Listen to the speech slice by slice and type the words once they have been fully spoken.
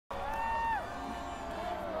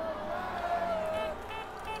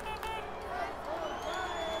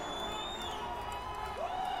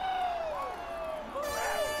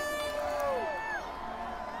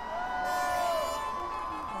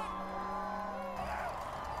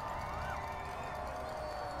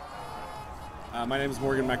My name is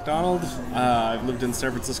McDonald. I've lived in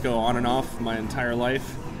San Francisco on and off my entire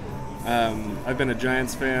life. I've been a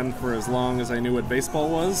Giants fan for as long as I knew what baseball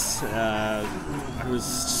was. I was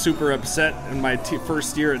super upset in my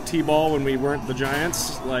first year at T-ball when we weren't the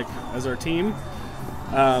Giants, like, as our team.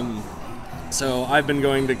 So I've been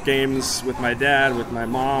going to games with my dad, with my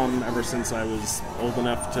mom, ever since I was old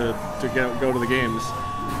enough to go to the games.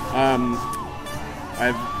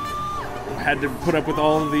 I've had to put up with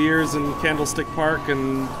all of the years in Candlestick Park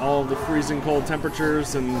and all of the freezing cold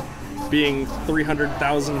temperatures and being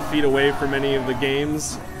 300,000 feet away from any of the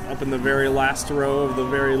games, up in the very last row of the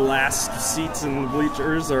very last seats in the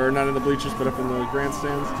bleachers, or not in the bleachers, but up in the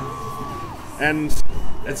grandstands. And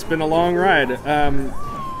it's been a long ride.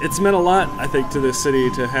 It's meant a lot, I think, to this city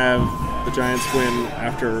to have the Giants win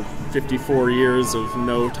after 54 years of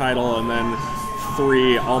no title and then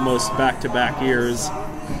 3 almost back-to-back years.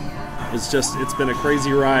 It's been a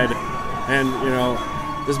crazy ride. And,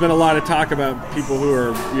 there's been a lot of talk about people who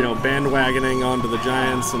are, bandwagoning onto the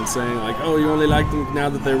Giants and saying, like, oh, you only like them now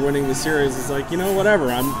that they're winning the series. It's like,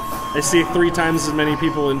 whatever. I see 3 times as many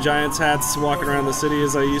people in Giants hats walking around the city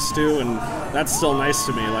as I used to, and that's still nice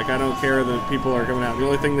to me. Like, I don't care that people are coming out. The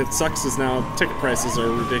only thing that sucks is now ticket prices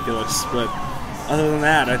are ridiculous. But other than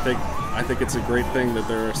that, I think it's a great thing that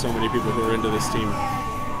there are so many people who are into this team.